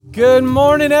Good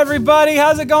morning, everybody.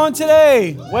 How's it going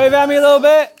today? Wave at me a little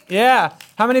bit. Yeah.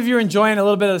 How many of you are enjoying a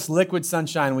little bit of this liquid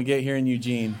sunshine we get here in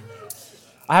Eugene?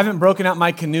 I haven't broken out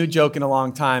my canoe joke in a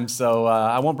long time, so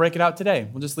I won't break it out today.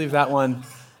 We'll just leave that one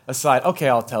aside. Okay,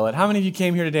 I'll tell it. How many of you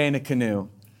came here today in a canoe?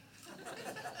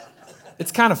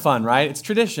 It's kind of fun, right? It's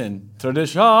tradition.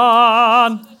 Tradition.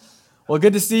 Well,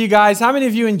 good to see you guys. How many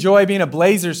of you enjoy being a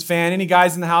Blazers fan? Any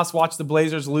guys in the house watch the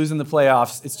Blazers lose in the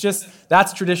playoffs? It's just,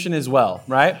 that's tradition as well,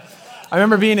 right? I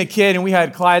remember being a kid and we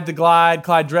had Clyde the Glide,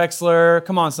 Clyde Drexler,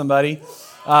 come on somebody,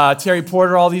 Terry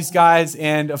Porter, all these guys,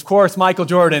 and of course Michael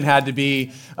Jordan had to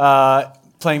be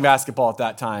playing basketball at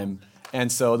that time.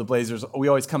 And so the Blazers, we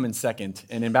always come in second.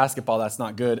 And in basketball, that's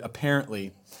not good,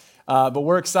 apparently. But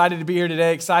we're excited to be here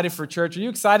today, excited for church. Are you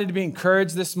excited to be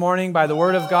encouraged this morning by the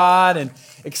Word of God and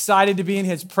excited to be in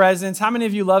His presence? How many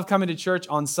of you love coming to church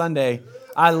on Sunday?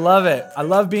 I love it. I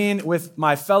love being with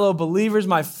my fellow believers,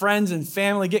 my friends and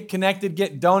family. Get connected,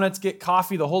 get donuts, get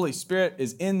coffee. The Holy Spirit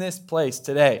is in this place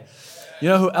today. You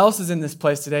know who else is in this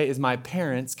place today is my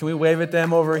parents. Can we wave at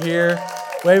them over here?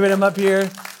 Wave at them up here.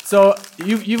 So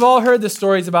you've all heard the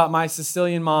stories about my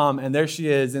Sicilian mom, and there she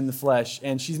is in the flesh,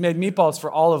 and she's made meatballs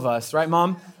for all of us, right,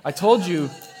 Mom? I told you.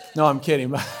 No, I'm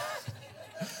kidding.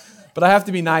 But I have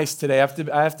to be nice today.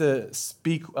 I have to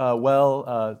speak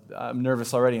well. I'm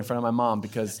nervous already in front of my mom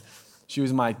because she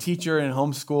was my teacher in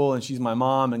homeschool, and she's my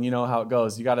mom, and you know how it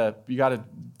goes. You gotta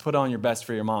put on your best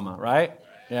for your mama, right?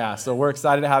 Yeah. So we're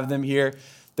excited to have them here.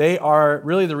 They are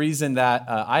really the reason that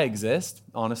I exist,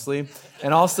 honestly,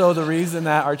 and also the reason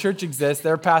that our church exists.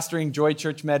 They're pastoring Joy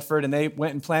Church Medford, and they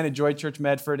went and planted Joy Church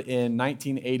Medford in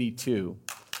 1982.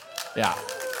 Yeah.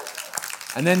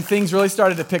 And then things really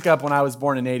started to pick up when I was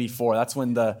born in 84. That's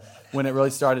when it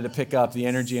really started to pick up, the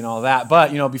energy and all that.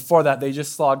 But, before that, they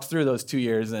just slogged through those 2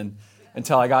 years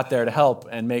until I got there to help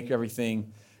and make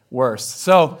everything worse.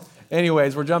 So,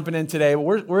 anyways, we're jumping in today.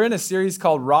 We're in a series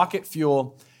called Rocket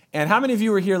Fuel. And how many of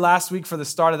you were here last week for the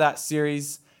start of that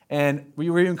series? And we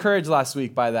were encouraged last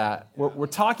week by that. We're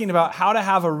talking about how to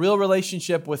have a real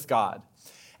relationship with God.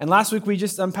 And last week we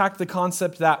just unpacked the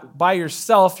concept that by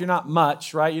yourself, you're not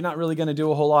much, right? You're not really going to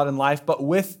do a whole lot in life. But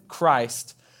with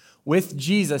Christ, with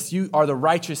Jesus, you are the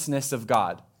righteousness of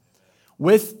God.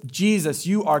 With Jesus,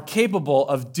 you are capable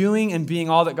of doing and being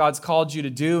all that God's called you to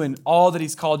do and all that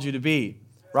He's called you to be,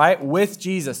 right? With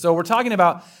Jesus. So we're talking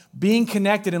about being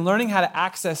connected and learning how to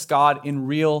access God in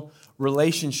real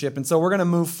relationship. And so we're going to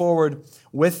move forward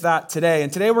with that today.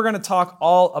 And today we're going to talk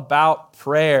all about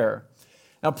prayer.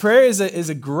 Now, prayer is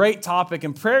a great topic,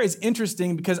 and prayer is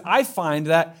interesting because I find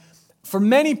that for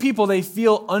many people, they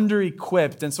feel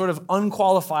under-equipped and sort of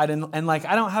unqualified and like,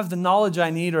 I don't have the knowledge I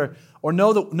need or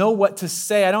know what to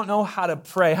say. I don't know how to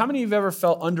pray. How many of you have ever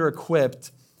felt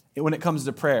under-equipped when it comes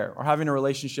to prayer or having a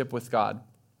relationship with God?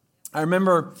 I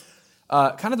remember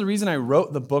kind of the reason I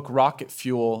wrote the book Rocket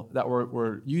Fuel that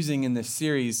we're using in this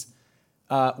series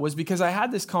was because I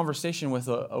had this conversation with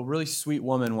a really sweet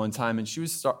woman one time, and she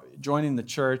was joining the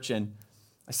church, and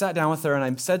I sat down with her, and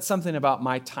I said something about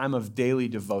my time of daily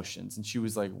devotions, and she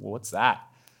was like, well, what's that?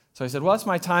 So I said, well, it's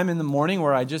my time in the morning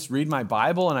where I just read my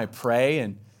Bible and I pray,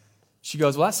 and she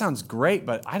goes, well, that sounds great,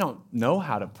 but I don't know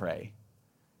how to pray.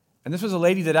 And this was a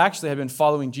lady that actually had been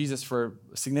following Jesus for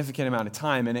a significant amount of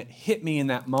time, and it hit me in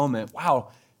that moment.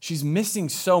 Wow, she's missing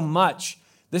so much.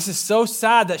 This is so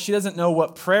sad that she doesn't know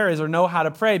what prayer is or know how to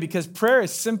pray, because prayer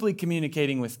is simply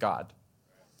communicating with God.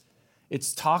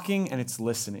 It's talking and it's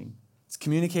listening. It's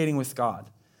communicating with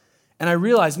God. And I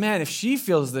realized, man, if she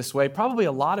feels this way, probably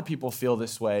a lot of people feel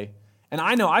this way. And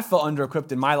I know I felt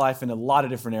under-equipped in my life in a lot of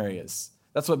different areas.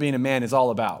 That's what being a man is all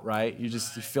about, right? You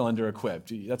feel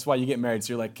under-equipped. That's why you get married.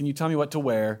 So you're like, can you tell me what to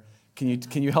wear? Can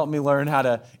you help me learn how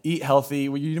to eat healthy?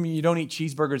 You don't eat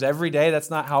cheeseburgers every day? That's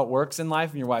not how it works in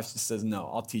life. And your wife just says,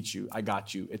 no, I'll teach you. I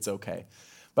got you. It's okay.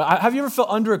 But have you ever felt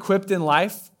under-equipped in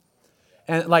life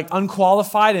and like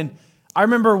unqualified? And I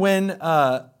remember when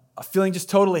feeling just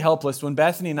totally helpless when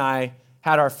Bethany and I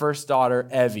had our first daughter,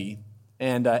 Evie.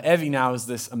 And Evie now is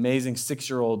this amazing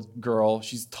 6-year-old girl.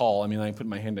 She's tall. I mean, I put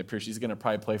my hand up here. She's going to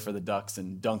probably play for the Ducks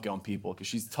and dunk on people because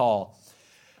she's tall.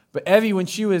 But Evie, when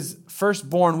she was first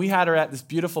born, we had her at this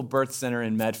beautiful birth center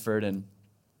in Medford. And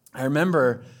I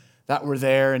remember that we're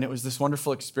there, and it was this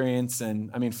wonderful experience.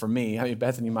 And I mean, for me,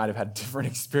 Bethany might have had a different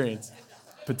experience,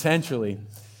 potentially.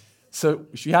 So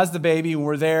she has the baby, and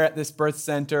we're there at this birth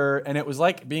center, and it was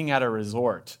like being at a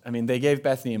resort. I mean, they gave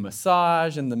Bethany a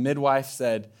massage, and the midwife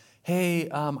said, hey,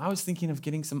 I was thinking of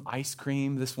getting some ice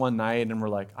cream this one night. And we're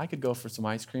like, I could go for some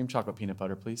ice cream, chocolate peanut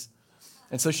butter, please.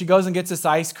 And so she goes and gets this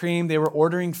ice cream. They were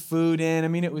ordering food in. I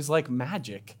mean, it was like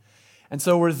magic. And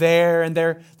so we're there, and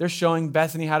they're showing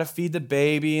Bethany how to feed the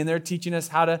baby, and they're teaching us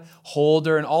how to hold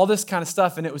her and all this kind of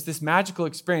stuff. And it was this magical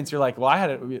experience. You're like, well,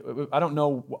 I don't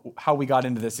know how we got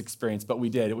into this experience, but we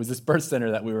did. It was this birth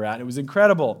center that we were at, and it was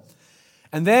incredible.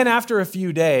 And then after a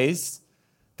few days,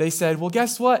 they said, well,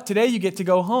 guess what? Today you get to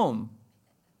go home.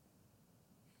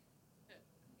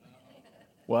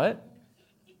 What?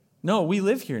 No, we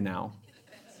live here now.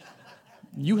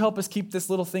 You help us keep this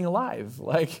little thing alive.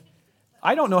 Like,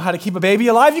 I don't know how to keep a baby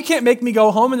alive. You can't make me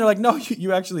go home. And they're like, no,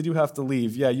 you actually do have to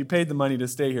leave. Yeah, you paid the money to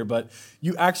stay here, but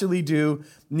you actually do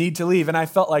need to leave. And I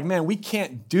felt like, man, we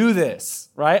can't do this,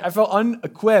 right? I felt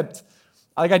unequipped.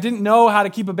 Like I didn't know how to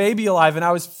keep a baby alive, and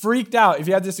I was freaked out. If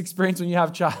you have this experience when you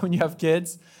have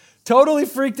kids, totally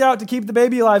freaked out to keep the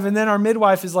baby alive. And then our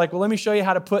midwife is like, well, let me show you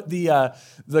how to put the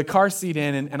car seat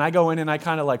in. And I go in and I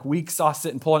kind of like weak sauce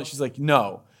it and pull on it. She's like,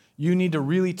 no, you need to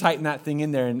really tighten that thing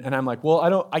in there. And I'm like,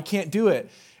 well, I can't do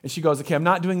it. And she goes, okay, I'm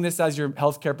not doing this as your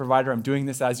healthcare provider. I'm doing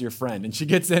this as your friend. And she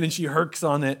gets in and she herks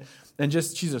on it. And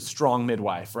she's a strong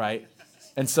midwife, right?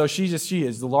 And so she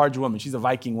is the large woman. She's a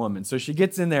Viking woman. So she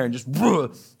gets in there and just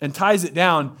and ties it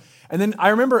down. And then I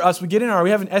remember we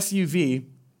have an SUV.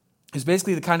 It's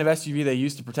basically the kind of SUV they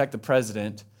used to protect the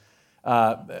president,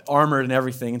 armored and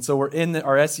everything. And so we're in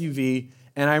our SUV,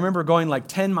 and I remember going like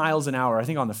 10 miles an hour, I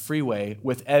think on the freeway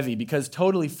with Evie, because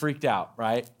totally freaked out,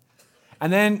 right?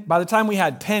 And then by the time we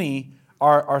had Penny,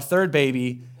 our third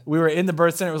baby, we were in the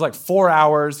birth center. It was like 4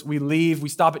 hours. We leave. We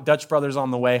stop at Dutch Brothers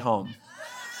on the way home.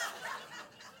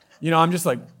 I'm just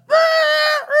like,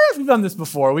 we've done this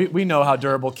before. We know how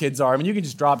durable kids are. I mean, you can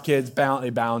just drop kids, they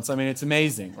bounce. I mean, it's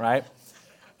amazing, right?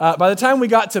 By the time we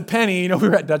got to Penny, we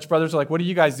were at Dutch Brothers. We're like, what are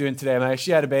you guys doing today? I'm like,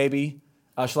 she had a baby.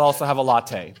 She'll also have a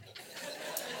latte.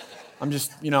 I'm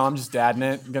just dadding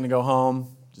it. I'm going to go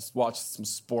home, just watch some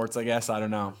sports, I guess. I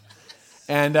don't know.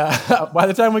 And by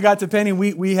the time we got to Penny,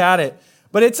 we had it.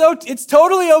 But it's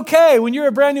totally okay when you're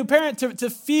a brand new parent to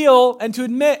feel and to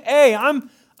admit, hey,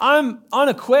 I'm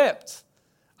unequipped.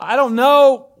 I don't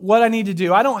know what I need to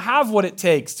do. I don't have what it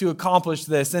takes to accomplish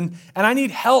this, and I need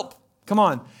help. Come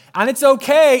on. And it's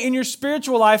okay in your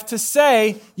spiritual life to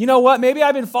say, you know what, maybe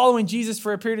I've been following Jesus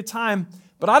for a period of time,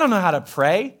 but I don't know how to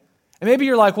pray. And maybe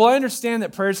you're like, well, I understand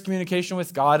that prayer is communication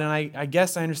with God, and I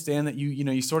guess I understand that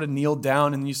you sort of kneel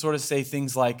down and you sort of say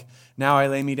things like, now I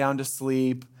lay me down to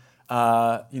sleep,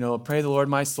 pray the Lord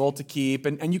my soul to keep.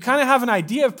 And you kind of have an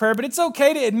idea of prayer, but it's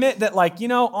okay to admit that,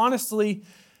 honestly,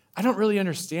 I don't really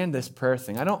understand this prayer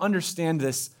thing. I don't understand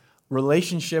this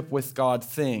relationship with God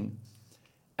thing.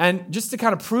 And just to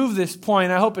kind of prove this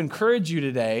point, I hope encourage you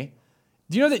today.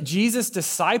 Do you know that Jesus'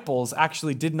 disciples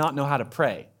actually did not know how to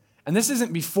pray? And this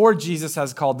isn't before Jesus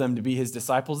has called them to be his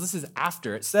disciples. This is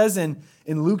after. It says in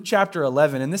Luke chapter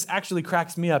 11, and this actually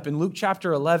cracks me up. In Luke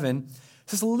chapter 11,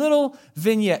 it's this little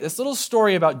vignette, this little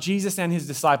story about Jesus and his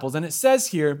disciples. And it says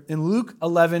here in Luke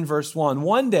 11, verse 1,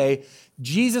 one day,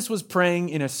 Jesus was praying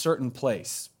in a certain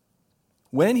place.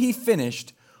 When he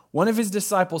finished, one of his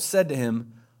disciples said to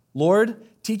him, Lord,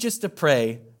 teach us to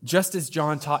pray just as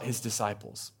John taught his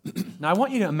disciples. Now, I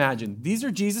want you to imagine, these are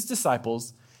Jesus'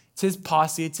 disciples. It's his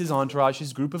posse, it's his entourage,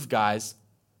 his group of guys.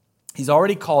 He's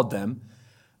already called them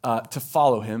to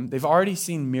follow him. They've already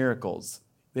seen miracles.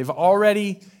 They've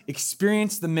already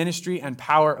experienced the ministry and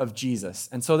power of Jesus.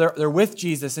 And so they're with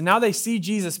Jesus, and now they see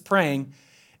Jesus praying.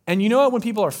 And you know what, when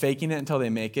people are faking it until they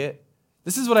make it?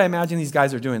 This is what I imagine these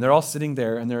guys are doing. They're all sitting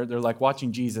there, and they're like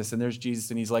watching Jesus, and there's Jesus,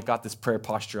 and he's like got this prayer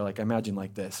posture, like imagine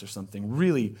like this or something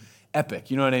really epic.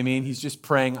 You know what I mean? He's just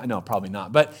praying. No, probably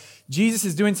not. But Jesus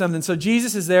is doing something. So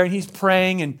Jesus is there, and he's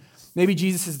praying, and maybe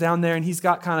Jesus is down there, and he's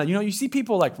got kind of, you see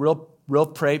people like real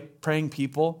praying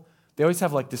people, they always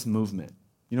have like this movement.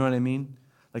 You know what I mean?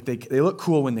 Like they look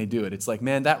cool when they do it. It's like,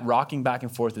 man, that rocking back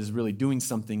and forth is really doing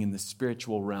something in the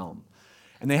spiritual realm.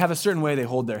 And they have a certain way they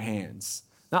hold their hands.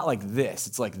 Not like this,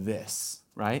 it's like this,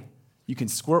 right? You can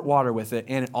squirt water with it,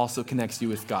 and it also connects you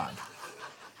with God.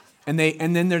 And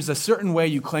then there's a certain way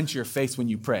you clench your face when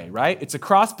you pray, right? It's a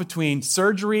cross between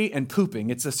surgery and pooping.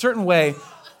 It's a certain way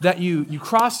that you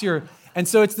cross and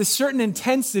so it's this certain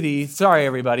intensity, sorry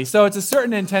everybody, so it's a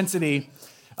certain intensity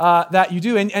that you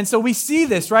do. And so we see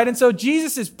this, right? And so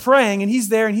Jesus is praying, and he's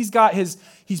there, and he's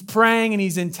praying, and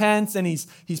he's intense, and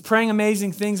he's praying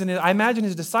amazing things. And I imagine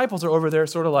his disciples are over there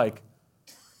sort of like,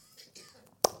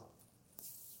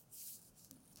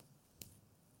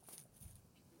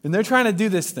 and they're trying to do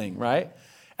this thing, right?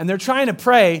 And they're trying to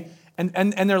pray, and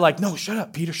they're like, no, shut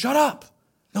up, Peter, shut up.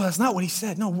 No, that's not what he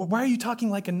said. No, why are you talking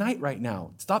like a knight right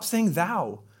now? Stop saying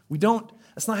thou.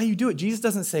 That's not how you do it. Jesus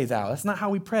doesn't say thou. That's not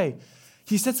how we pray.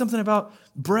 He said something about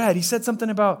bread. He said something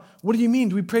about, what do you mean?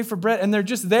 Do we pray for bread? And they're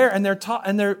just there and they're taught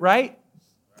and they're right.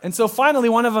 And so finally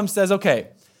one of them says, okay,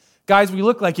 guys, we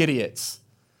look like idiots.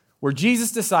 We're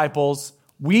Jesus' disciples.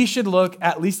 We should look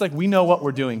at least like we know what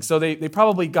we're doing. So they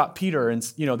probably got Peter and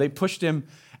they pushed him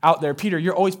out there. Peter,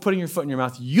 you're always putting your foot in your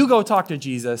mouth. You go talk to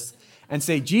Jesus and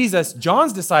say, Jesus,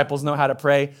 John's disciples know how to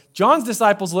pray. John's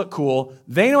disciples look cool.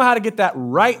 They know how to get that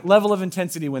right level of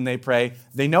intensity when they pray.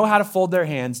 They know how to fold their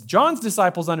hands. John's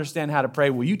disciples understand how to pray.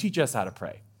 Will you teach us how to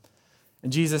pray?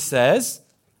 And Jesus says,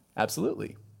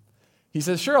 absolutely. He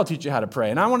says, sure, I'll teach you how to pray.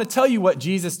 And I want to tell you what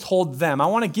Jesus told them. I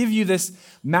want to give you this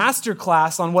master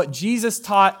class on what Jesus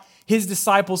taught his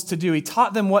disciples to do. He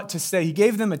taught them what to say. He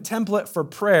gave them a template for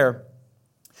prayer.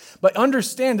 But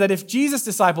understand that if Jesus'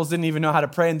 disciples didn't even know how to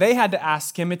pray and they had to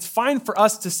ask him, it's fine for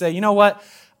us to say, you know what,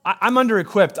 I'm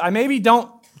under-equipped. I maybe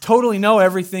don't totally know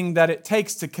everything that it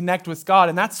takes to connect with God,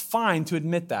 and that's fine to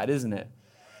admit that, isn't it?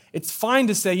 It's fine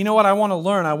to say, you know what, I want to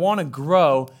learn, I want to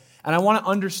grow, and I want to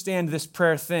understand this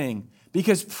prayer thing.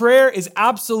 Because prayer is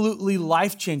absolutely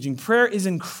life-changing. Prayer is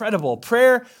incredible.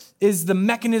 Prayer is the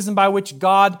mechanism by which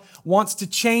God wants to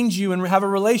change you and have a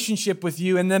relationship with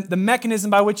you, and then the mechanism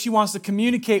by which he wants to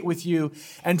communicate with you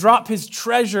and drop his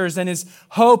treasures and his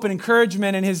hope and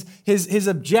encouragement and his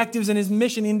objectives and his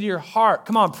mission into your heart.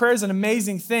 Come on, prayer is an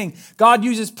amazing thing. God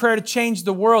uses prayer to change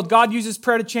the world. God uses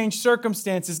prayer to change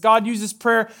circumstances. God uses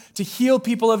prayer to heal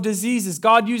people of diseases.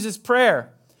 God uses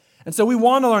prayer. And so we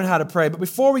want to learn how to pray. But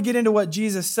before we get into what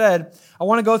Jesus said, I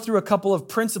want to go through a couple of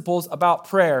principles about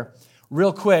prayer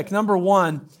real quick. Number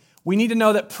one, we need to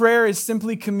know that prayer is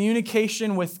simply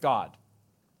communication with God.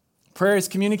 Prayer is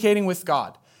communicating with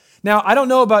God. Now, I don't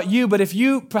know about you, but if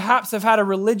you perhaps have had a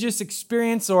religious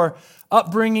experience or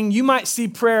upbringing, you might see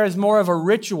prayer as more of a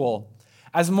ritual,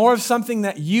 as more of something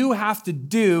that you have to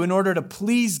do in order to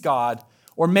please God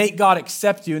or make God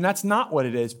accept you. And that's not what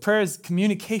it is. Prayer is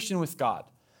communication with God.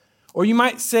 Or you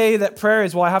might say that prayer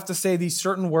is, well, I have to say these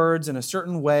certain words in a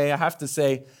certain way. I have to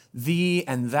say thee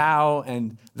and thou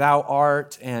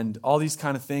art and all these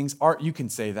kind of things. Art, you can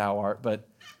say thou art, but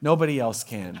nobody else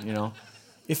can,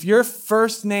 If your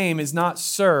first name is not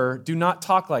Sir, do not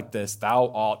talk like this.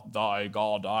 Thou art thy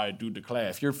God, I do declare.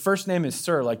 If your first name is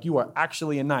Sir, like you are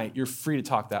actually a knight, you're free to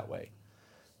talk that way.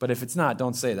 But if it's not,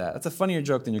 don't say that. That's a funnier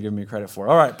joke than you're giving me credit for.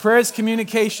 All right, prayer is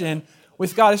communication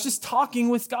with God. It's just talking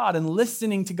with God and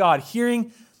listening to God,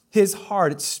 hearing his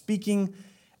heart. It's speaking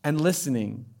and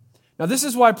listening. Now, this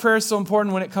is why prayer is so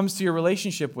important when it comes to your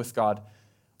relationship with God.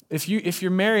 If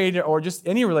you're married or just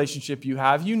any relationship you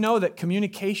have, you know that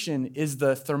communication is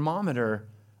the thermometer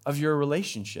of your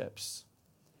relationships.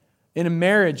 In a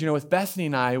marriage, with Bethany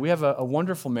and I, we have a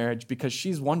wonderful marriage because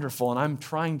she's wonderful and I'm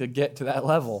trying to get to that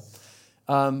level.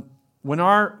 When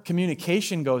our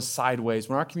communication goes sideways,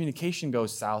 when our communication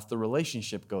goes south, the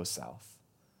relationship goes south,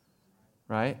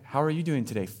 right? How are you doing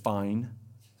today? Fine.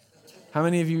 How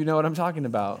many of you know what I'm talking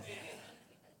about?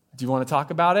 Do you want to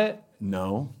talk about it?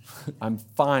 No, I'm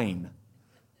fine.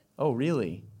 Oh,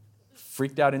 really?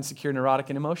 Freaked out, insecure, neurotic,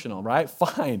 and emotional, right?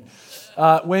 Fine.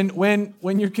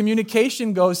 When your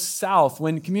communication goes south,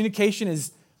 when communication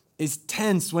is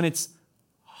tense, when it's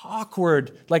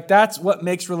awkward, like that's what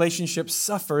makes relationships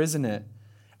suffer, isn't it?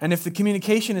 And if the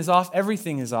communication is off,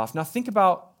 everything is off. Now think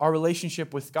about our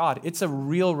relationship with God. It's a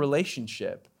real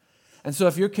relationship. And so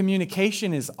if your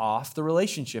communication is off, the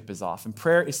relationship is off. And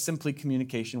prayer is simply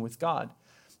communication with God.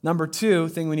 Number two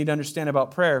thing we need to understand about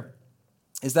prayer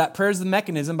is that prayer is the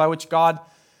mechanism by which God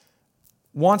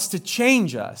wants to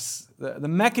change us. The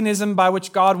mechanism by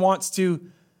which God wants to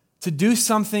do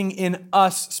something in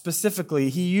us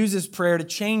specifically. He uses prayer to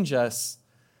change us.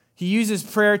 He uses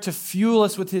prayer to fuel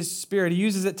us with his Spirit. He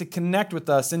uses it to connect with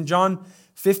us. In John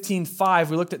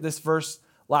 15:5, we looked at this verse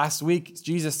last week.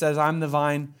 Jesus says, I'm the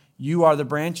vine, you are the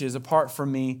branches. Apart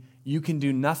from me, you can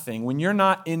do nothing. When you're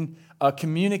not in a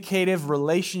communicative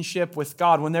relationship with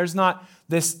God, when there's not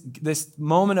this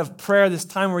moment of prayer, this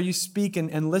time where you speak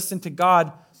and listen to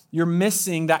God, you're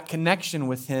missing that connection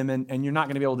with him and you're not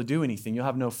going to be able to do anything. You'll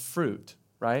have no fruit,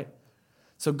 right?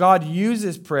 So God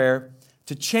uses prayer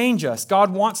to change us.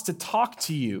 God wants to talk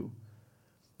to you.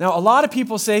 Now, a lot of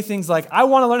people say things like, I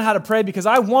want to learn how to pray because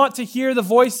I want to hear the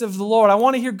voice of the Lord. I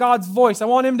want to hear God's voice. I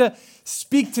want him to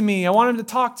speak to me. I want him to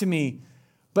talk to me.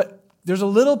 But there's a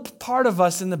little part of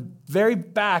us in the very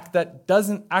back that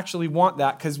doesn't actually want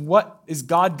that, because what is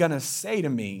God going to say to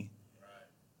me?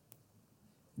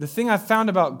 The thing I've found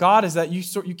about God is that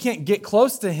you can't get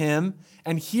close to him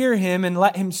and hear him and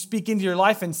let him speak into your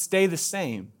life and stay the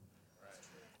same.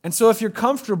 And so if you're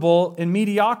comfortable in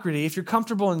mediocrity, if you're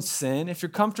comfortable in sin, if you're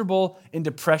comfortable in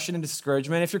depression and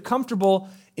discouragement, if you're comfortable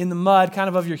in the mud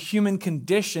kind of your human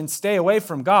condition, stay away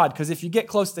from God, because if you get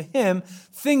close to Him,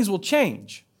 things will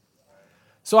change.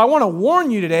 So I want to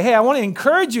warn you today, hey, I want to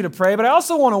encourage you to pray, but I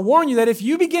also want to warn you that if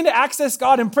you begin to access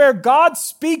God in prayer, God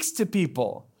speaks to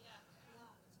people.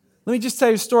 Let me just tell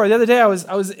you a story. The other day I was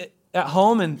at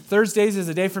home, and Thursdays is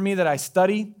a day for me that I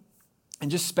study and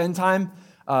just spend time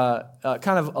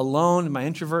kind of alone in my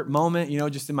introvert moment,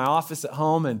 just in my office at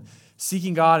home and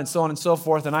seeking God and so on and so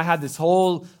forth. And I had this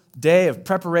whole day of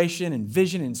preparation and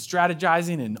vision and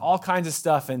strategizing and all kinds of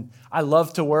stuff. And I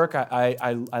love to work. I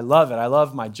love it. I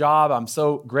love my job. I'm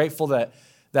so grateful that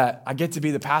I get to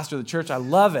be the pastor of the church. I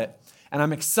love it. And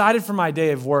I'm excited for my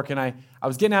day of work. And I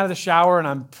was getting out of the shower and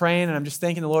I'm praying and I'm just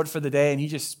thanking the Lord for the day. And He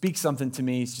just speaks something to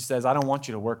me. He just says, I don't want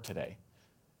you to work today.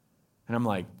 And I'm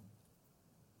like,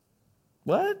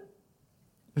 what?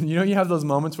 And you have those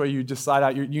moments where you decide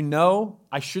out,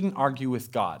 I shouldn't argue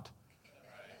with God.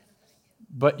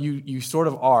 But you sort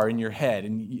of are in your head.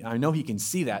 And I know He can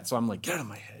see that. So I'm like, get out of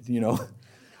my head,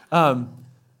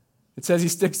 It says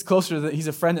he's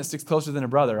a friend that sticks closer than a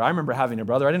brother. I remember having a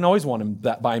brother. I didn't always want him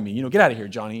that by me. Get out of here,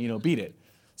 Johnny. Beat it.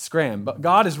 Scram. But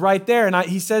God is right there. And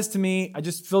He says to me, I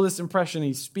just feel this impression.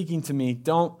 He's speaking to me.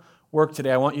 Don't work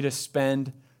today. I want you to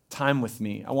spend time with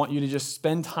me. I want you to just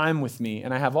spend time with me.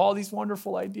 And I have all these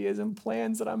wonderful ideas and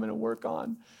plans that I'm going to work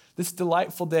on. This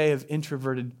delightful day of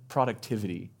introverted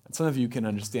productivity. And some of you can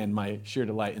understand my sheer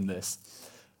delight in this.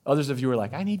 Others of you are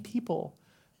like, I need people,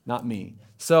 not me.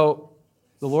 So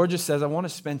the Lord just says, I want to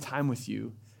spend time with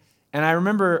you. And I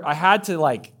remember I had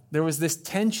to there was this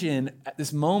tension at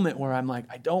this moment where I'm like,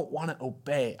 I don't want to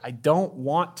obey. I don't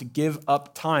want to give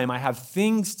up time. I have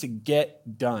things to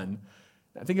get done.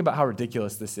 Now, think about how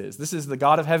ridiculous this is. This is the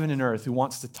God of heaven and earth who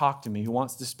wants to talk to me, who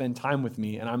wants to spend time with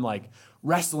me. And I'm like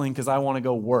wrestling because I want to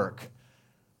go work.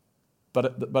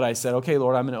 But I said, okay,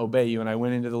 Lord, I'm going to obey you. And I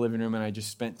went into the living room and I just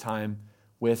spent time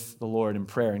with the Lord in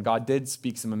prayer. And God did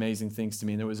speak some amazing things to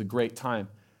me. And there was a great time.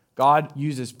 God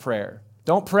uses prayer.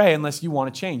 Don't pray unless you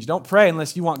want to change. Don't pray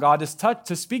unless you want God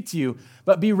to speak to you.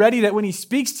 But be ready that when He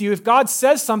speaks to you, if God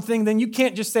says something, then you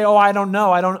can't just say, oh, I don't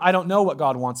know. I don't know what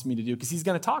God wants me to do, because He's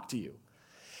going to talk to you.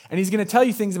 And He's going to tell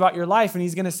you things about your life. And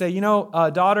He's going to say,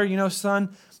 daughter,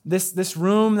 son, this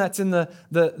room that's in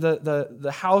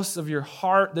the house of your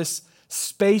heart, this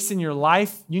space in your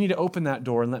life, you need to open that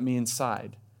door and let me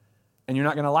inside. And you're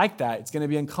not going to like that. It's going to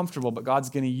be uncomfortable, but God's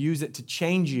going to use it to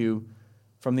change you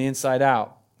from the inside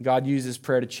out. God uses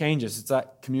prayer to change us. It's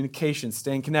that communication,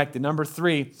 staying connected. Number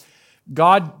 3,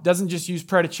 God doesn't just use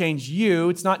prayer to change you.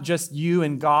 It's not just you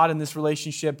and God in this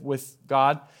relationship with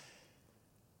God.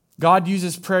 God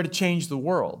uses prayer to change the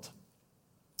world.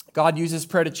 God uses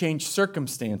prayer to change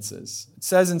circumstances. It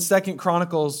says in 2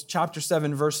 Chronicles chapter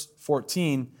 7, verse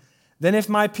 14, then if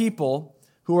my people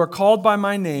who are called by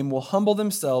my name will humble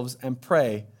themselves and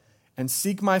pray and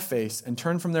seek my face and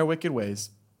turn from their wicked ways,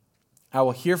 I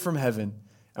will hear from heaven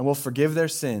and will forgive their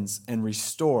sins and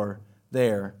restore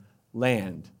their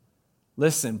land.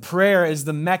 Listen, prayer is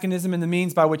the mechanism and the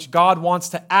means by which God wants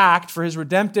to act for His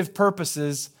redemptive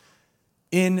purposes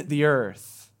in the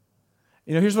earth.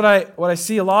 Here's what I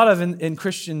see a lot of in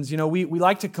Christians. We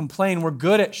like to complain. We're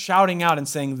good at shouting out and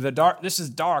saying, this is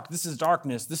dark, this is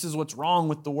darkness, this is what's wrong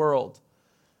with the world.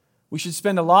 We should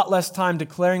spend a lot less time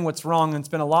declaring what's wrong and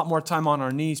spend a lot more time on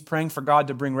our knees praying for God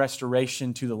to bring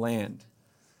restoration to the land.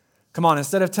 Come on,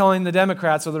 instead of telling the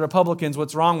Democrats or the Republicans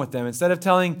what's wrong with them, instead of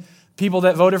telling people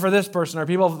that voted for this person or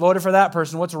people voted for that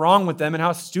person what's wrong with them and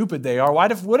how stupid they are,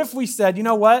 what if we said, you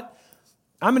know what?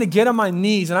 I'm going to get on my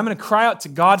knees and I'm going to cry out to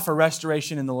God for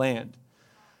restoration in the land.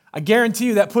 I guarantee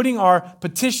you that putting our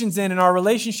petitions in and our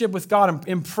relationship with God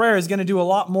in prayer is going to do a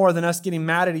lot more than us getting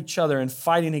mad at each other and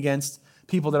fighting against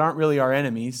people that aren't really our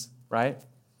enemies, right?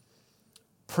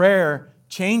 Prayer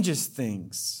changes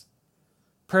things.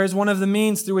 Prayer is one of the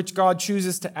means through which God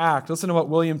chooses to act. Listen to what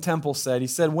William Temple said. He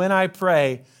said, when I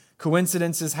pray,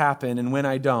 coincidences happen, and when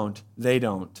I don't, they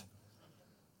don't.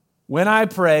 When I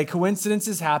pray,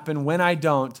 coincidences happen. When I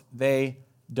don't, they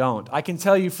don't. I can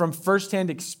tell you from firsthand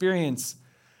experience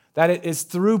that it is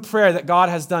through prayer that God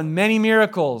has done many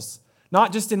miracles,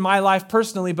 not just in my life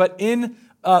personally, but in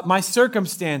my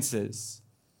circumstances.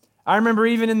 I remember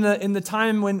even in the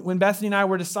time when Bethany and I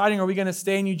were deciding, are we going to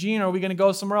stay in Eugene, or are we going to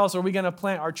go somewhere else, or are we going to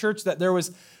plant our church, that there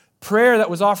was prayer that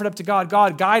was offered up to God.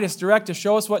 God, guide us, direct us,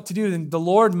 show us what to do. And the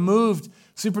Lord moved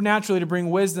supernaturally to bring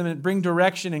wisdom and bring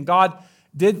direction, and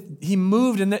He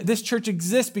moved, and this church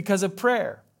exists because of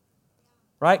prayer,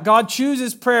 right? God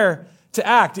chooses prayer to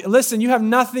act. Listen, you have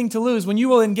nothing to lose when you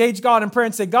will engage God in prayer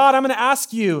and say, God, I'm going to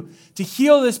ask you to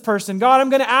heal this person. God, I'm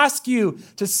going to ask you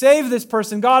to save this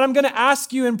person. God, I'm going to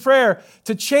ask you in prayer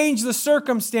to change the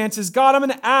circumstances. God, I'm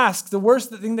going to ask. The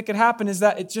worst thing that could happen is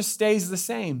that it just stays the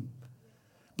same.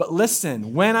 But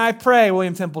listen, when I pray,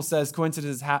 William Temple says,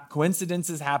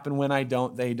 coincidences happen. When I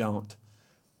don't, they don't.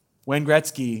 Wayne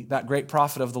Gretzky, that great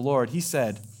prophet of the Lord, he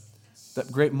said,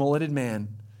 that great mulleted man,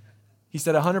 he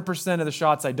said, 100% of the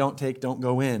shots I don't take don't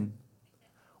go in.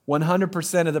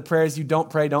 100% of the prayers you don't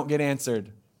pray don't get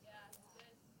answered.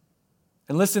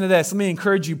 And listen to this. Let me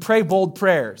encourage you. Pray bold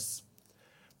prayers.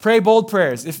 Pray bold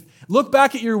prayers. Look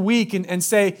back at your week and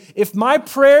say, if my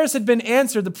prayers had been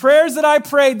answered, the prayers that I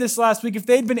prayed this last week, if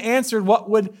they'd been answered, what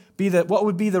would be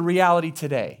the reality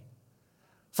today?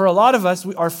 For a lot of us,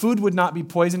 our food would not be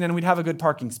poisoned and we'd have a good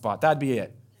parking spot. That'd be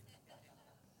it.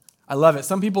 I love it.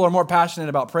 Some people are more passionate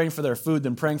about praying for their food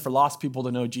than praying for lost people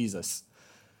to know Jesus.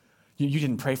 You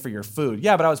didn't pray for your food.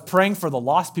 Yeah, but I was praying for the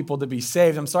lost people to be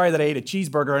saved. I'm sorry that I ate a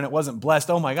cheeseburger and it wasn't blessed.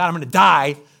 Oh my God, I'm going to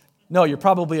die. No, you're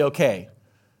probably okay.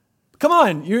 Come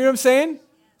on, you know what I'm saying?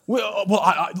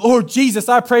 Lord Jesus,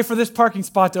 I pray for this parking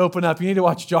spot to open up. You need to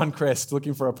watch John Christ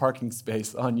looking for a parking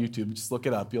space on YouTube. Just look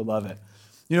it up. You'll love it.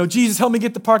 Jesus, help me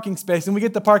get the parking space. And we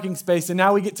get the parking space, and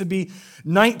now we get to be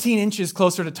 19 inches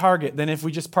closer to target than if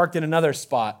we just parked in another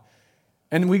spot.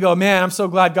 And we go, man, I'm so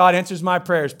glad God answers my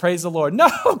prayers. Praise the Lord. No,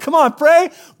 come on,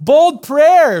 pray bold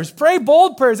prayers. Pray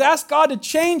bold prayers. Ask God to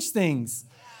change things.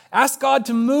 Ask God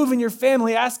to move in your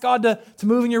family. Ask God to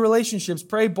move in your relationships.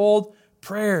 Pray bold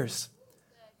prayers.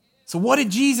 So what did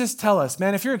Jesus tell us?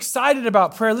 Man, if you're excited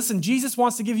about prayer, listen, Jesus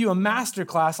wants to give you a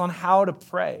masterclass on how to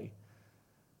pray.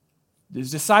 His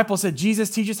disciples said, Jesus,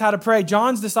 teach us how to pray.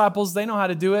 John's disciples, they know how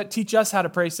to do it. Teach us how to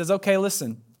pray. He says, okay,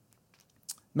 listen.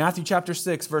 Matthew chapter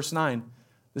 6, verse 9.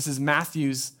 This is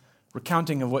Matthew's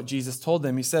recounting of what Jesus told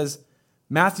them. He says,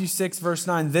 Matthew 6, verse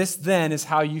 9, this then is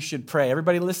how you should pray.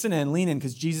 Everybody listen in, lean in,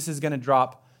 because Jesus is going to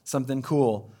drop something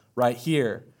cool right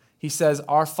here. He says,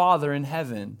 our Father in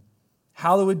heaven,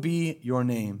 hallowed be your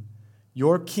name.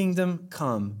 Your kingdom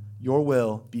come, your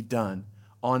will be done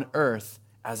on earth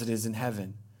as it is in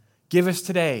heaven. Give us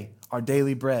today our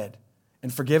daily bread,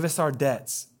 and forgive us our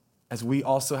debts, as we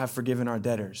also have forgiven our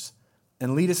debtors.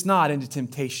 And lead us not into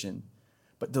temptation,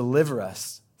 but deliver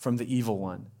us from the evil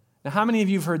one. Now, how many of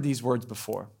you have heard these words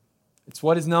before? It's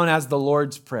what is known as the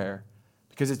Lord's Prayer,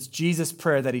 because it's Jesus'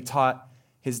 prayer that he taught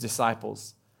his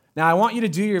disciples. Now, I want you to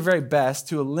do your very best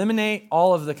to eliminate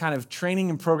all of the kind of training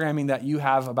and programming that you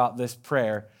have about this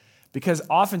prayer, because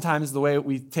oftentimes the way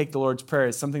we take the Lord's Prayer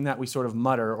is something that we sort of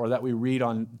mutter or that we read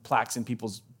on plaques in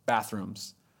people's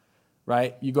bathrooms,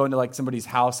 right? You go into like somebody's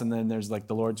house and then there's like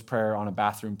the Lord's Prayer on a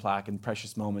bathroom plaque and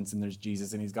precious moments and there's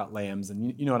Jesus and he's got lambs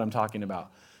and you know what I'm talking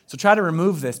about. So try to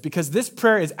remove this because this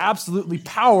prayer is absolutely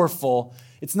powerful.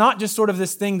 It's not just sort of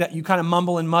this thing that you kind of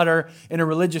mumble and mutter in a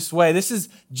religious way. This is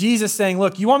Jesus saying,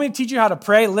 look, you want me to teach you how to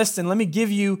pray? Listen, let me give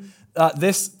you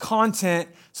this content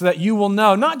so that you will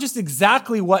know not just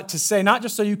exactly what to say, not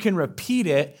just so you can repeat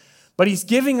it, but he's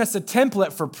giving us a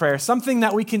template for prayer, something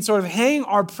that we can sort of hang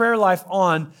our prayer life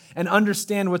on and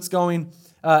understand what's going,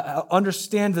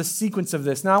 understand the sequence of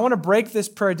this. Now, I want to break this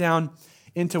prayer down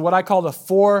into what I call the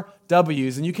 4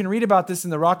 W's, and you can read about this in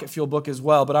the Rocket Fuel book as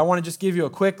well, but I want to just give you a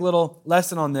quick little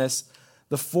lesson on this.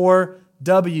 The 4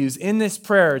 W's. In this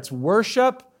prayer, it's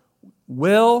worship,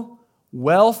 will,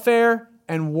 welfare,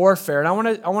 and warfare. And I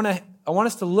want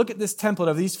us to look at this template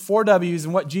of these 4 W's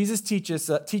and what Jesus teaches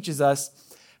us,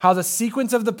 how the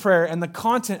sequence of the prayer and the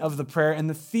content of the prayer and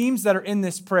the themes that are in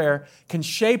this prayer can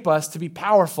shape us to be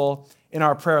powerful in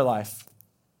our prayer life.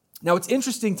 Now, what's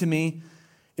interesting to me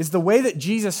is the way that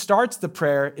Jesus starts the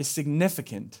prayer is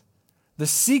significant. The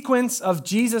sequence of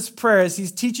Jesus' prayer as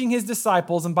he's teaching his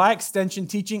disciples and by extension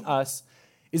teaching us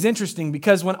is interesting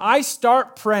because when I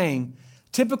start praying,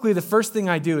 typically the first thing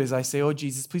I do is I say, oh,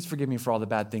 Jesus, please forgive me for all the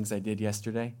bad things I did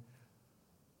yesterday,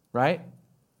 right?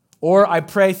 Or I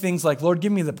pray things like, Lord,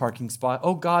 give me the parking spot.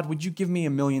 Oh, God, would you give me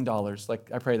 $1 million?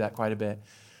 Like I pray that quite a bit.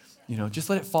 Just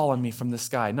let it fall on me from the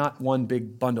sky. Not one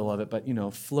big bundle of it, but,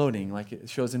 floating like it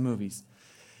shows in movies.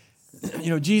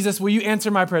 Jesus, will you answer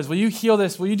my prayers? Will you heal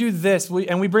this? Will you do this?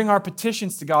 And we bring our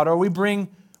petitions to God, or we bring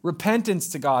repentance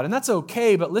to God. And that's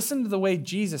okay, but listen to the way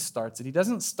Jesus starts it. He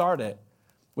doesn't start it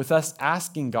with us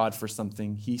asking God for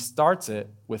something. He starts it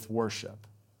with worship.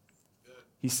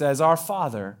 He says, our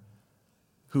Father,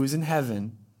 who is in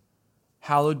heaven,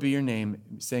 hallowed be your name,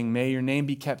 saying, may your name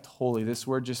be kept holy. This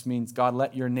word just means, God,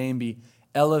 let your name be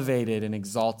elevated and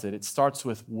exalted. It starts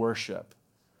with worship.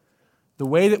 the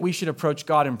way that we should approach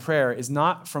God in prayer is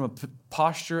not from a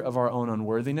posture of our own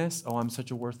unworthiness. Oh, I'm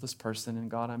such a worthless person, and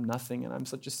God, I'm nothing, and I'm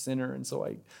such a sinner, and so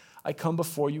I come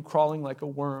before you crawling like a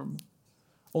worm.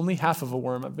 Only half of a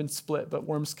worm. I've been split, but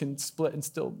worms can split and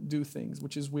still do things,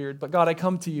 which is weird. But God, I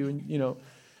come to you, and you know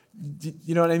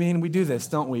what I mean? We do this,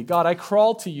 don't we? God, I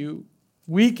crawl to you,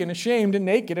 weak and ashamed and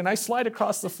naked, and I slide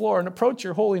across the floor and approach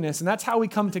your holiness, and that's how we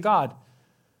come to God.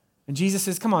 And Jesus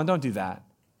says, come on, don't do that.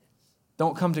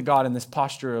 Don't come to God in this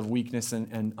posture of weakness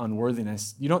and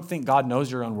unworthiness. You don't think God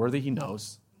knows you're unworthy? He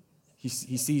knows. He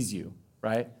sees you,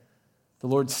 right? The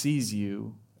Lord sees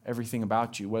you, everything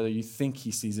about you, whether you think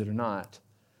he sees it or not.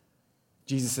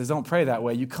 Jesus says, don't pray that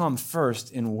way. You come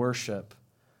first in worship.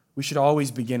 We should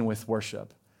always begin with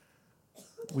worship.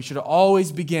 We should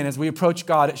always begin, as we approach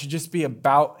God, it should just be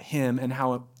about him and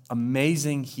how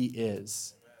amazing he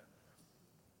is.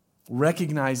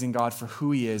 Recognizing God for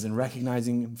who he is and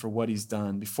recognizing him for what he's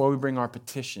done. Before we bring our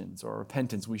petitions or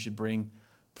repentance, we should bring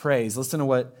praise. Listen to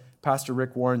what Pastor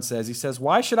Rick Warren says. He says,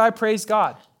 why should I praise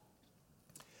God?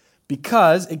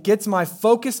 Because it gets my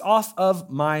focus off of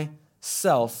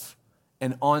myself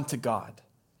and onto God.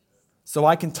 So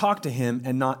I can talk to him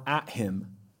and not at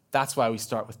him. That's why we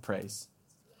start with praise.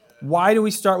 Why do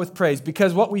we start with praise?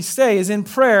 Because what we say is in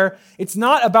prayer, it's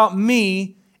not about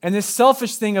me and this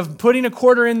selfish thing of putting a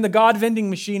quarter in the God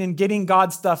vending machine and getting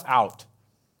God stuff out,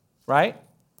 right?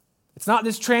 It's not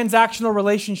this transactional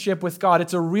relationship with God.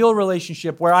 It's a real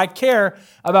relationship where I care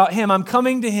about him. I'm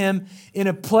coming to him in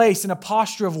a place, in a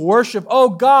posture of worship. Oh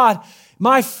God,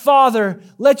 my Father,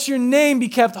 let your name be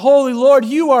kept holy. Lord,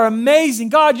 you are amazing.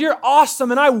 God, you're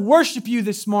awesome, and I worship you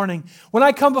this morning. When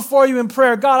I come before you in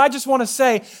prayer, God, I just want to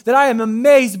say that I am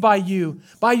amazed by you,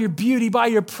 by your beauty, by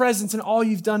your presence, and all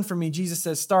you've done for me. Jesus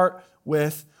says, start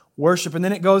with worship. And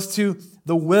then it goes to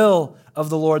the will of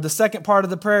the Lord. The second part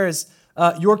of the prayer is,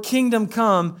 your kingdom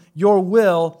come, your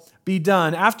will be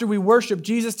done. After we worship,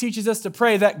 Jesus teaches us to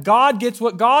pray that God gets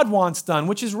what God wants done,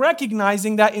 which is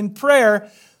recognizing that in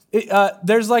prayer,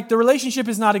 there's like the relationship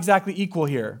is not exactly equal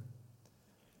here.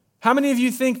 How many of you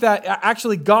think that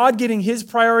actually God getting his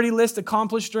priority list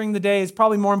accomplished during the day is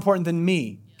probably more important than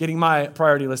me getting my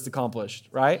priority list accomplished,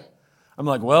 right? I'm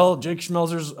like, well, Jake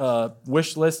Schmelzer's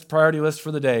wish list, priority list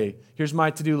for the day. Here's my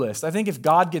to-do list. I think if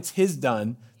God gets his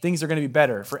done, things are going to be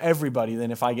better for everybody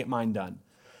than if I get mine done.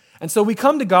 And so we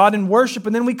come to God and worship,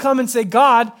 and then we come and say,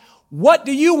 God, what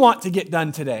do you want to get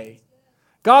done today?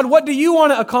 God, what do you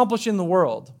want to accomplish in the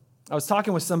world? I was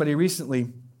talking with somebody recently,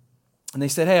 and they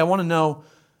said, hey, I want to know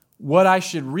what I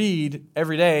should read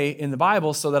every day in the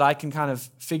Bible so that I can kind of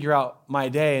figure out my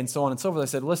day and so on and so forth. I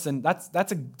said, listen,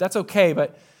 that's okay,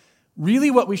 but really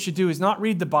what we should do is not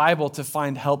read the Bible to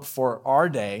find help for our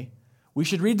day. We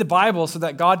should read the Bible so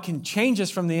that God can change us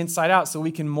from the inside out so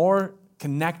we can more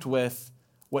connect with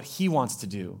what he wants to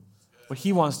do, what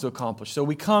he wants to accomplish. So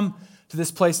we come to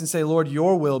this place and say, Lord,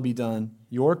 your will be done,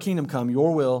 your kingdom come,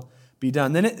 your will be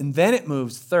done. Then it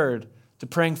moves, third, to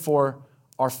praying for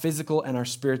our physical and our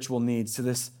spiritual needs,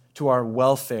 to our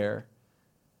welfare.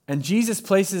 And Jesus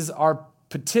places our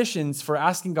petitions for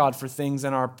asking God for things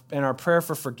and our prayer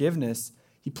for forgiveness,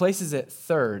 he places it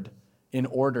third in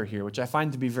order here, which I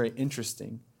find to be very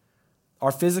interesting.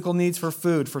 Our physical needs for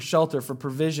food, for shelter, for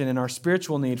provision, and our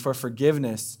spiritual need for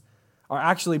forgiveness are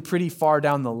actually pretty far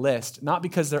down the list, not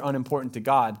because they're unimportant to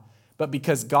God, but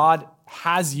because God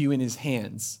has you in his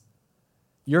hands.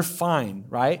 You're fine,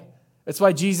 right? That's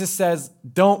why Jesus says,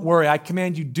 don't worry. I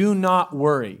command you, do not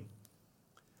worry.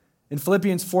 In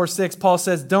Philippians 4:6, Paul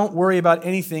says, don't worry about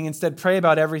anything. Instead, pray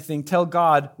about everything. Tell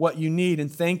God what you need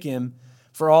and thank him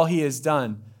for all he has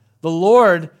done. The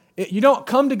Lord, you don't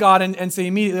come to God and say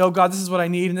immediately, oh God, this is what I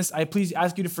need, and this I please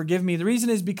ask you to forgive me. The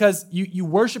reason is because you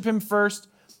worship him first.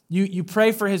 You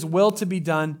pray for his will to be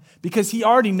done because he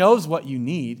already knows what you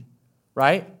need,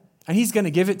 right? And he's going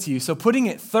to give it to you. So putting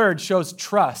it third shows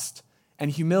trust and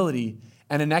humility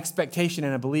and an expectation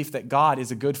and a belief that God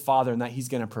is a good father and that he's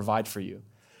going to provide for you.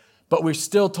 But we're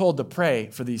still told to pray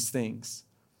for these things.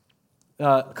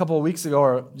 A couple of weeks ago,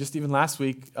 or just even last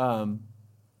week, can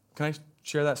I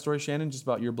share that story, Shannon, just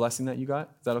about your blessing that you got?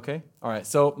 Is that okay? All right.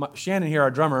 So Shannon here, our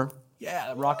drummer,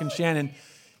 rocking Shannon,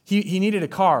 he needed a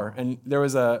car, and there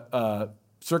was a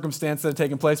circumstance that had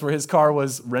taken place where his car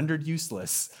was rendered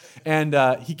useless. And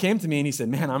he came to me and he said,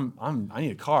 man, I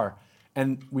need a car.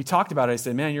 And we talked about it. I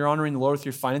said, man, you're honoring the Lord with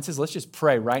your finances. Let's just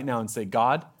pray right now and say,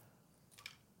 God,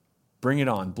 bring it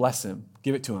on. Bless him.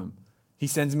 Give it to him. He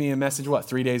sends me a message,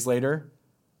 3 days later?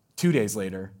 2 days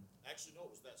later. Actually, no, it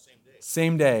was that same day.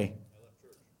 Same day.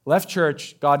 Left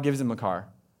church. God gives him a car.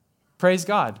 Praise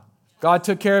God. God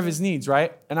took care of his needs,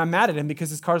 right? And I'm mad at him because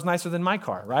his car's nicer than my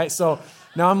car, right? So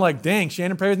now I'm like, dang,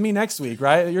 Shannon, pray with me next week,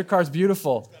 right? Your car's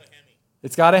beautiful.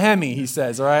 It's got a Hemi, he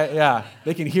says, all right? Yeah,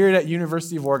 they can hear it at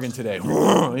University of Oregon today.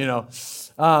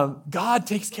 God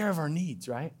takes care of our needs,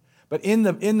 right? But in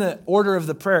the order of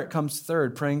the prayer, it comes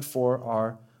third, praying for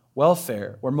our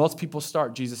welfare. Where most people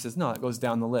start, Jesus says, no, it goes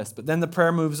down the list. But then the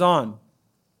prayer moves on.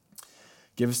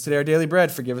 Give us today our daily bread.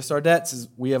 Forgive us our debts as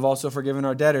we have also forgiven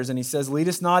our debtors. And he says, lead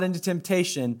us not into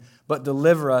temptation, but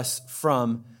deliver us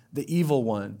from the evil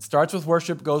one. Starts with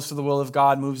worship, goes to the will of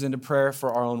God, moves into prayer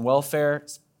for our own welfare,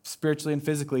 spiritually and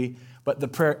physically. But the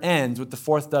prayer ends with the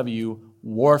fourth W,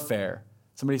 warfare.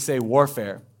 Somebody say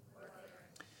warfare.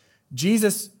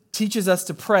 Jesus teaches us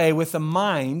to pray with a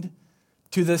mind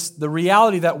to the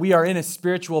reality that we are in a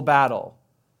spiritual battle.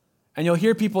 And you'll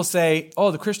hear people say,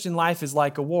 oh, the Christian life is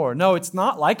like a war. No, it's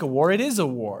not like a war. It is a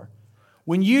war.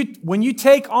 When you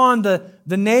take on the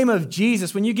name of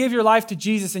Jesus, when you give your life to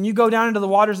Jesus and you go down into the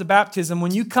waters of baptism,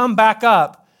 when you come back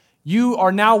up, you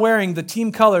are now wearing the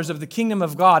team colors of the kingdom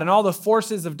of God, and all the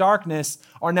forces of darkness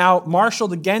are now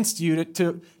marshaled against you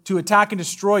to attack and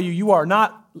destroy you. You are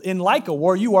not in like a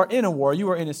war. You are in a war. You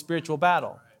are in a spiritual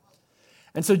battle.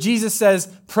 And so Jesus says,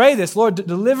 pray this, Lord,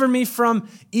 deliver me from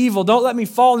evil. Don't let me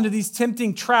fall into these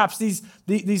tempting traps,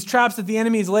 these traps that the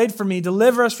enemy has laid for me.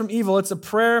 Deliver us from evil. It's a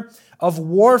prayer of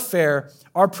warfare.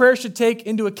 Our prayer should take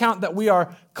into account that we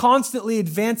are constantly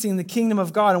advancing the kingdom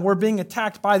of God and we're being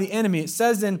attacked by the enemy. It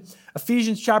says in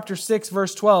Ephesians chapter 6,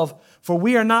 verse 12, for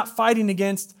we are not fighting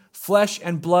against flesh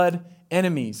and blood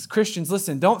enemies. Christians,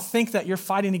 listen, don't think that you're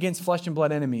fighting against flesh and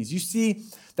blood enemies. You see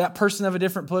that person of a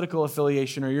different political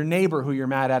affiliation or your neighbor who you're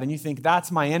mad at and you think, that's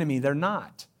my enemy. They're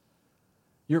not.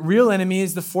 Your real enemy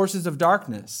is the forces of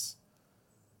darkness.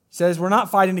 He says, we're not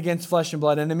fighting against flesh and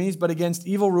blood enemies, but against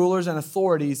evil rulers and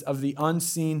authorities of the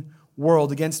unseen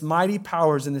world, against mighty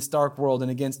powers in this dark world,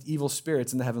 and against evil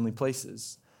spirits in the heavenly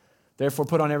places. Therefore,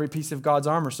 put on every piece of God's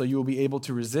armor so you will be able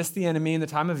to resist the enemy in the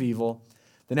time of evil.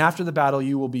 Then after the battle,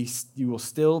 you will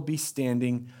still be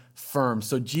standing firm.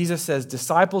 So Jesus says,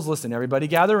 disciples, listen, everybody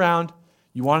gather around.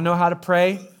 You want to know how to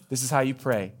pray? This is how you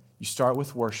pray. You start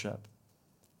with worship.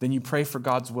 Then you pray for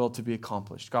God's will to be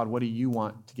accomplished. God, what do you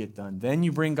want to get done? Then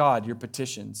you bring God your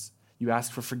petitions. You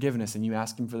ask for forgiveness and you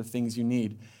ask him for the things you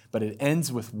need. But it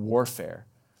ends with warfare.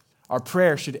 Our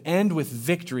prayer should end with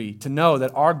victory, to know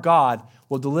that our God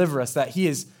will deliver us, that he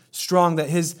is strong, that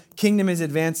his kingdom is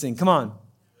advancing. Come on.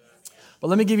 But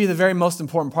let me give you the very most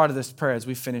important part of this prayer as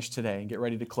we finish today and get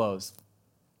ready to close.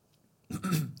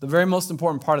 The very most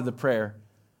important part of the prayer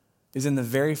is in the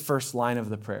very first line of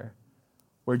the prayer,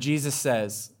 where Jesus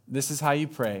says, this is how you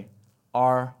pray,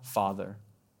 our Father.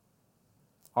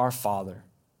 Our Father.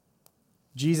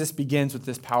 Jesus begins with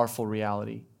this powerful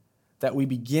reality that we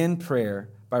begin prayer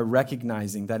by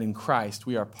recognizing that in Christ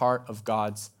we are part of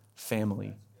God's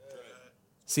family.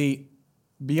 See,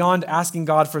 beyond asking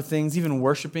God for things, even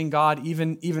worshiping God,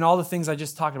 even all the things I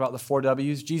just talked about, the 4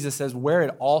 W's, Jesus says where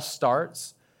it all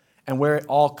starts and where it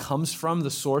all comes from,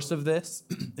 the source of this,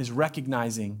 is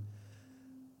recognizing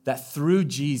that through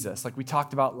Jesus, like we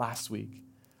talked about last week,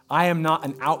 I am not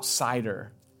an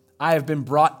outsider. I have been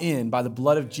brought in by the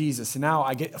blood of Jesus, and now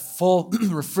I get full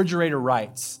refrigerator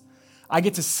rights. I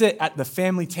get to sit at the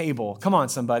family table. Come on,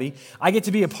 somebody. I get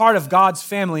to be a part of God's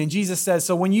family. And Jesus says,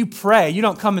 so when you pray, you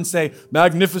don't come and say,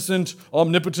 magnificent,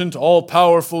 omnipotent,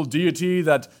 all-powerful deity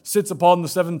that sits upon the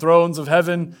 7 thrones of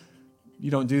heaven.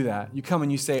 You don't do that. You come and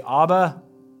you say, Abba,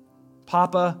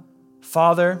 Papa,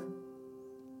 Father.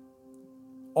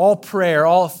 All prayer,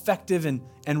 all effective and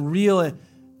real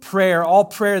prayer, all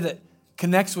prayer that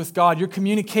connects with God, your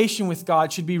communication with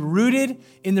God should be rooted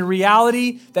in the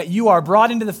reality that you are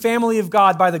brought into the family of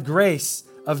God by the grace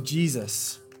of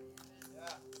Jesus.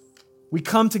 We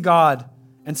come to God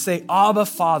and say, Abba,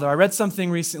 Father. I read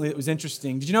something recently that was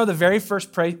interesting. Did you know the very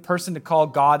first person to call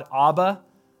God Abba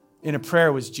in a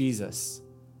prayer was Jesus?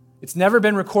 It's never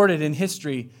been recorded in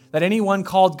history that anyone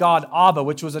called God Abba,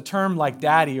 which was a term like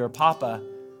daddy or papa.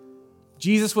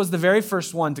 Jesus was the very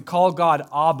first one to call God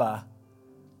Abba,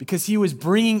 because he was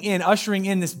ushering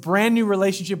in this brand new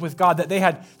relationship with God that they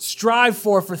had strived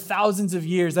for thousands of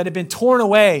years, that had been torn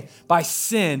away by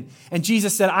sin. And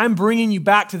Jesus said, I'm bringing you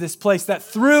back to this place that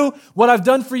through what I've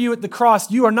done for you at the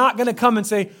cross, you are not going to come and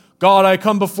say, God, I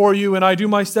come before you and I do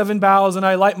my 7 vows and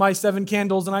I light my 7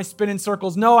 candles and I spin in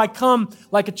circles. No, I come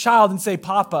like a child and say,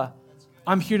 Papa,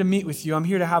 I'm here to meet with you. I'm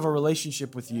here to have a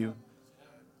relationship with you.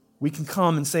 We can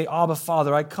come and say, Abba,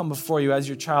 Father, I come before you as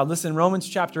your child. Listen, Romans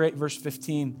chapter 8, verse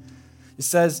 15, it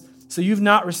says, so you've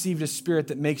not received a spirit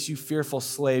that makes you fearful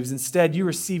slaves. Instead, you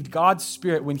received God's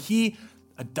Spirit when he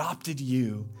adopted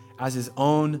you as his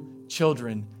own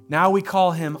children. Now we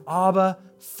call him Abba,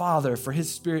 Father, for his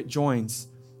Spirit joins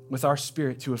with our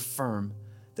spirit to affirm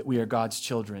that we are God's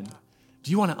children.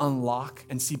 Do you want to unlock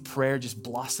and see prayer just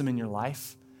blossom in your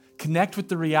life? Connect with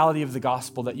the reality of the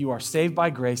gospel that you are saved by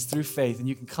grace through faith, and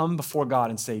you can come before God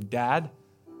and say, Dad,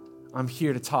 I'm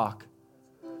here to talk.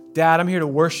 Dad, I'm here to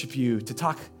worship you, to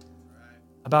talk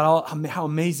about how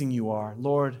amazing you are.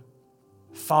 Lord,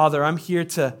 Father, I'm here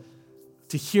to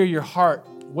hear your heart.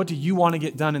 What do you want to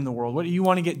get done in the world? What do you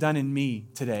want to get done in me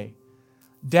today?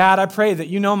 Dad, I pray that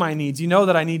you know my needs. You know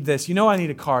that I need this. You know I need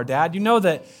a car, Dad. You know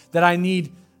that I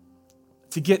need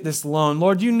to get this loan.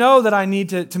 Lord, you know that I need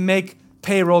to make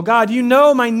payroll. God, you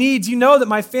know my needs. You know that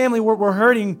my family, we're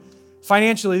hurting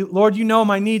financially. Lord, you know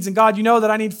my needs. And God, you know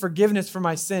that I need forgiveness for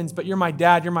my sins, but you're my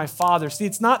dad, you're my father. See,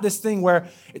 it's not this thing where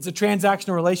it's a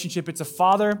transactional relationship. It's a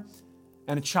father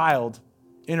and a child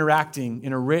interacting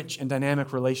in a rich and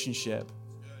dynamic relationship.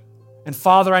 And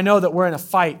Father, I know that we're in a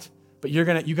fight, but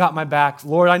you got my back.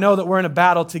 Lord, I know that we're in a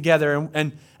battle together,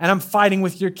 and I'm fighting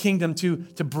with your kingdom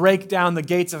to break down the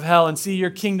gates of hell and see your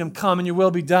kingdom come and your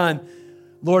will be done.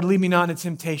 Lord, lead me not into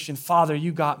temptation. Father,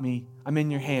 you got me. I'm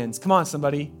in your hands. Come on,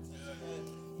 somebody.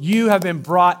 You have been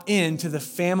brought into the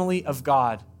family of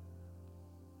God.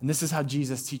 And this is how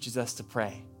Jesus teaches us to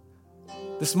pray.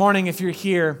 This morning, if you're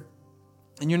here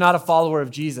and you're not a follower of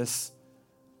Jesus,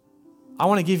 I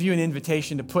want to give you an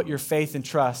invitation to put your faith and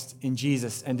trust in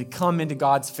Jesus and to come into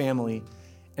God's family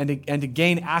and to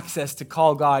gain access to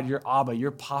call God your Abba, your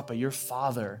Papa, your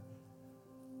Father.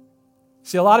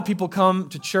 See, a lot of people come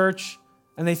to church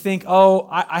and they think, oh,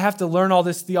 I have to learn all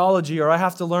this theology, or I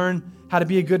have to learn how to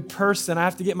be a good person. I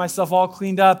have to get myself all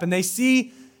cleaned up. And they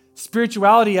see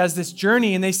spirituality as this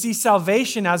journey, and they see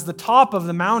salvation as the top of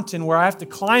the mountain where I have to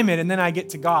climb it and then I get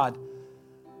to God.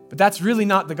 But that's really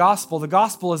not the gospel. The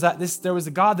gospel is that there was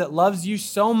a God that loves you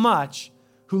so much,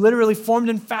 who literally formed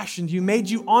and fashioned you, made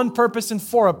you on purpose and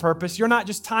for a purpose. You're not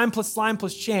just time plus slime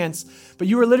plus chance, but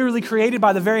you were literally created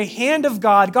by the very hand of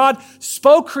God. God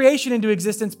spoke creation into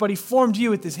existence, but he formed you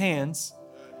with his hands.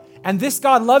 And this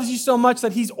God loves you so much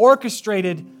that he's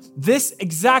orchestrated this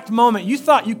exact moment. You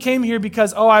thought you came here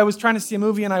because, I was trying to see a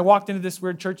movie and I walked into this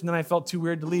weird church and then I felt too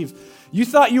weird to leave. You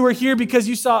thought you were here because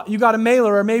you got a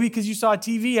mailer, or maybe because you saw a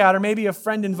TV ad, or maybe a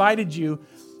friend invited you.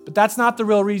 But that's not the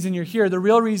real reason you're here. The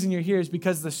real reason you're here is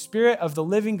because the Spirit of the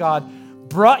living God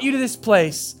brought you to this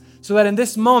place so that in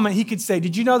this moment he could say,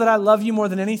 did you know that I love you more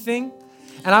than anything?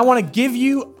 And I want to give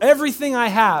you everything I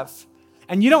have.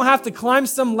 And you don't have to climb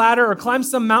some ladder or climb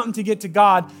some mountain to get to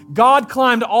God. God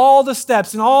climbed all the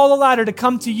steps and all the ladder to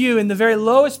come to you in the very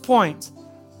lowest point.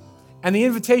 And the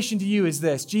invitation to you is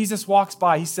this. Jesus walks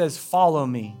by. He says, follow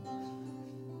me.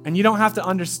 And you don't have to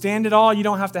understand it all. You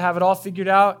don't have to have it all figured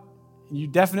out. You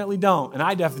definitely don't. And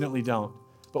I definitely don't.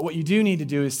 But what you do need to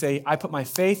do is say, I put my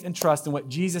faith and trust in what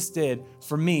Jesus did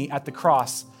for me at the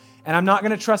cross. And I'm not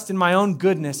going to trust in my own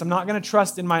goodness. I'm not going to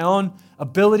trust in my own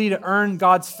ability to earn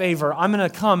God's favor. I'm going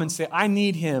to come and say, I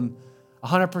need him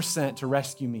 100% to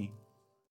rescue me.